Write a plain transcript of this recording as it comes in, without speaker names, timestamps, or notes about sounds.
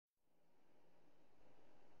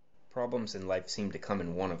Problems in life seem to come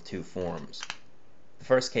in one of two forms. The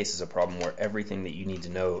first case is a problem where everything that you need to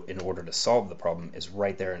know in order to solve the problem is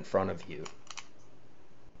right there in front of you.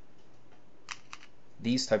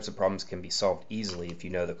 These types of problems can be solved easily if you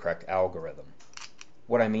know the correct algorithm.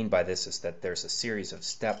 What I mean by this is that there's a series of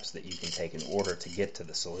steps that you can take in order to get to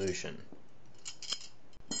the solution.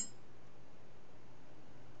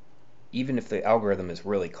 Even if the algorithm is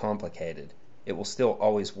really complicated, it will still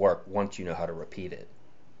always work once you know how to repeat it.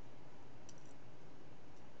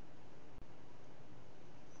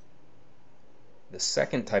 The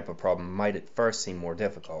second type of problem might at first seem more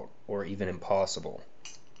difficult, or even impossible.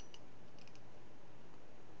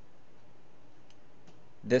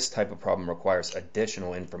 This type of problem requires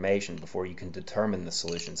additional information before you can determine the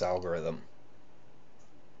solution's algorithm.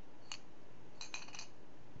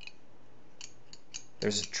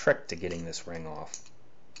 There's a trick to getting this ring off.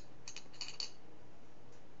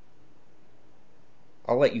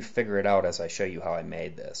 I'll let you figure it out as I show you how I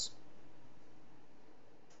made this.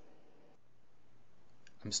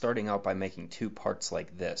 I'm starting out by making two parts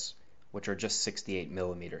like this, which are just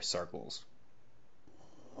 68mm circles.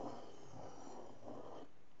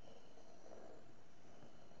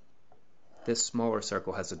 This smaller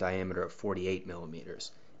circle has a diameter of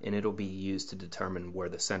 48mm, and it'll be used to determine where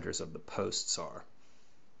the centers of the posts are.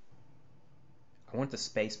 I want to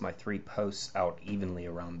space my 3 posts out evenly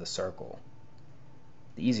around the circle.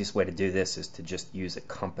 The easiest way to do this is to just use a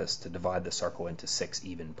compass to divide the circle into 6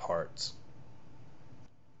 even parts.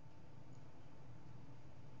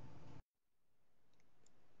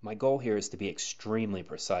 My goal here is to be extremely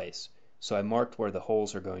precise, so I marked where the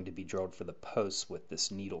holes are going to be drilled for the posts with this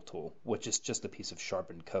needle tool, which is just a piece of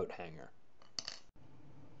sharpened coat hanger.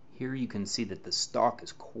 Here you can see that the stock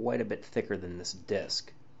is quite a bit thicker than this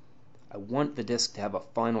disc. I want the disc to have a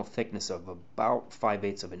final thickness of about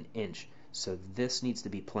 5/8 of an inch, so this needs to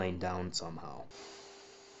be planed down somehow.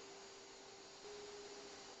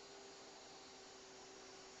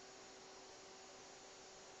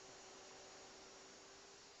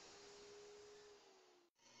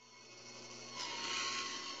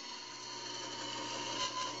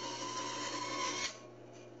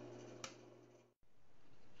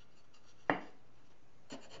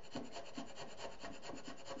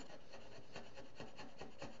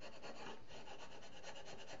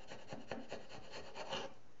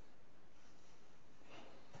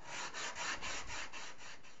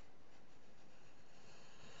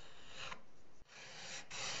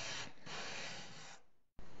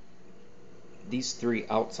 These 3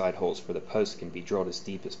 outside holes for the post can be drilled as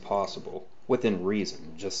deep as possible, within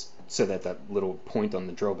reason, just so that that little point on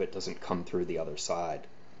the drill bit doesn't come through the other side.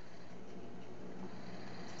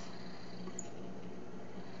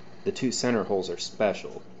 The 2 center holes are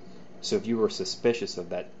special, so if you were suspicious of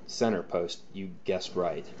that center post, you guessed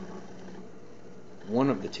right. One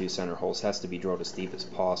of the 2 center holes has to be drilled as deep as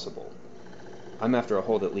possible. I'm after a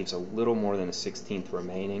hole that leaves a little more than a 1/16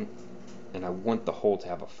 remaining, and I want the hole to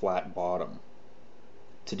have a flat bottom.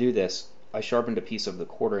 To do this, I sharpened a piece of the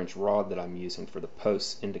 1/4-inch rod that I'm using for the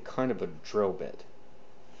posts into kind of a drill bit.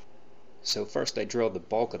 So first I drilled the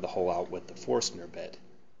bulk of the hole out with the Forstner bit.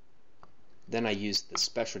 Then I used the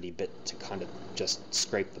specialty bit to kind of just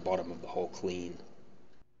scrape the bottom of the hole clean.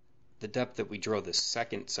 The depth that we drill this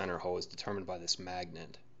second center hole is determined by this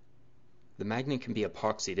magnet. The magnet can be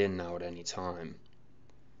epoxied in now at any time,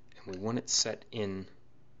 and we want it set in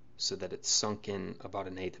so that it's sunk in about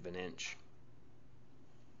 1/8 of an inch.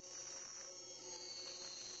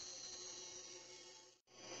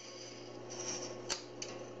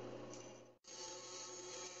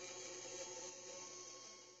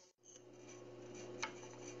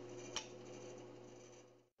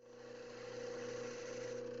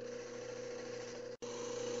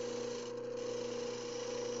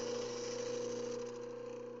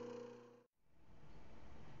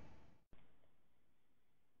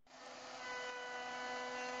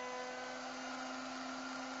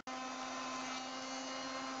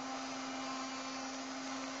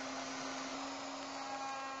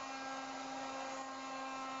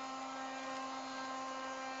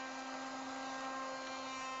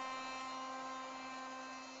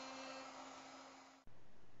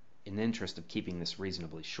 In the interest of keeping this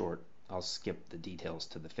reasonably short, I'll skip the details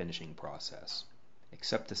to the finishing process,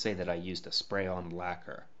 except to say that I used a spray-on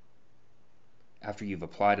lacquer. After you've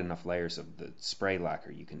applied enough layers of the spray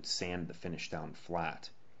lacquer, you can sand the finish down flat,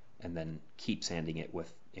 and then keep sanding it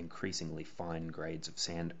with increasingly fine grades of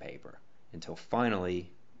sandpaper, until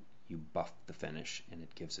finally you buff the finish and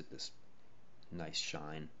it gives it this nice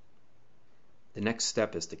shine. The next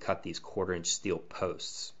step is to cut these 1/4-inch steel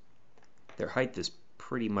posts. Their height is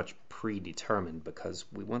pretty much predetermined because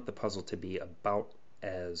we want the puzzle to be about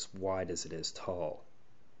as wide as it is tall.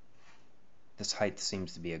 This height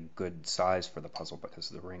seems to be a good size for the puzzle because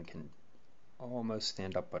the ring can almost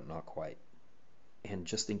stand up but not quite. And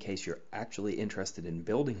just in case you're actually interested in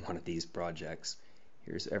building one of these projects,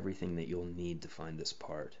 here's everything that you'll need to find this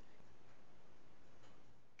part.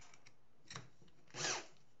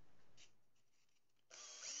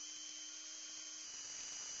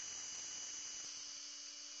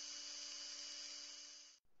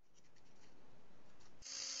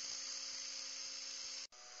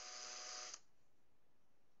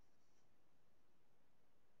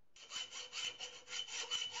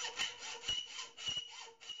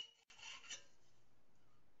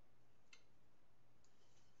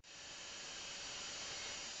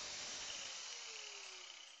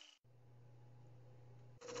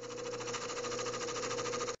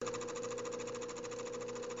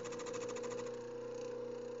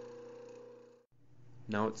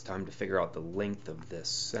 Now it's time to figure out the length of this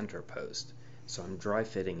center post, so I'm dry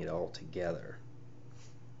fitting it all together.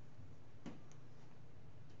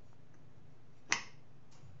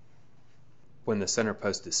 When the center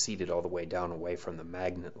post is seated all the way down away from the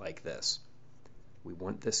magnet like this, we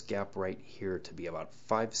want this gap right here to be about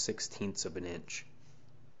 5/16 of an inch.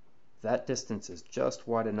 That distance is just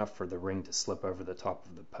wide enough for the ring to slip over the top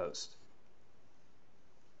of the post.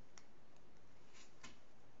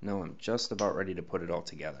 Now I'm just about ready to put it all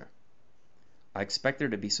together. I expect there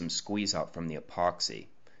to be some squeeze out from the epoxy,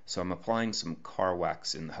 so I'm applying some car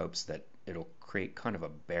wax in the hopes that it'll create kind of a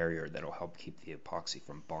barrier that'll help keep the epoxy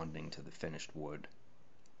from bonding to the finished wood.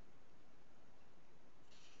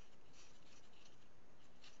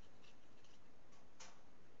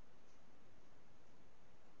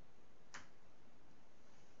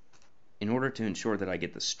 In order to ensure that I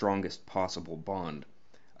get the strongest possible bond,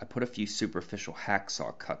 I put a few superficial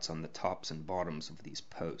hacksaw cuts on the tops and bottoms of these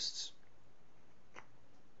posts.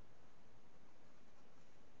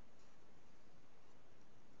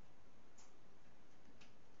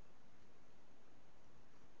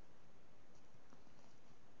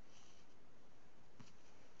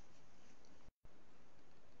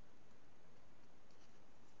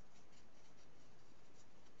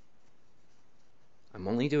 I'm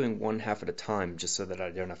only doing one half at a time just so that I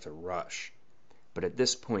don't have to rush. But at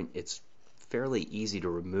this point it's fairly easy to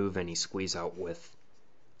remove any squeeze out with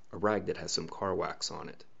a rag that has some car wax on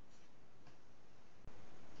it.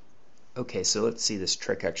 Okay, so let's see this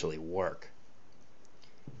trick actually work.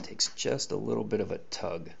 It takes just a little bit of a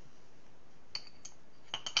tug.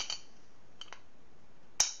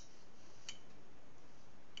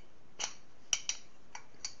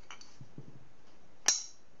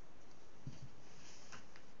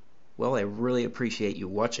 Well, I really appreciate you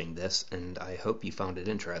watching this, and I hope you found it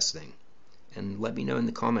interesting. And let me know in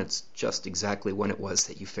the comments just exactly when it was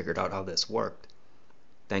that you figured out how this worked.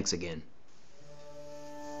 Thanks again.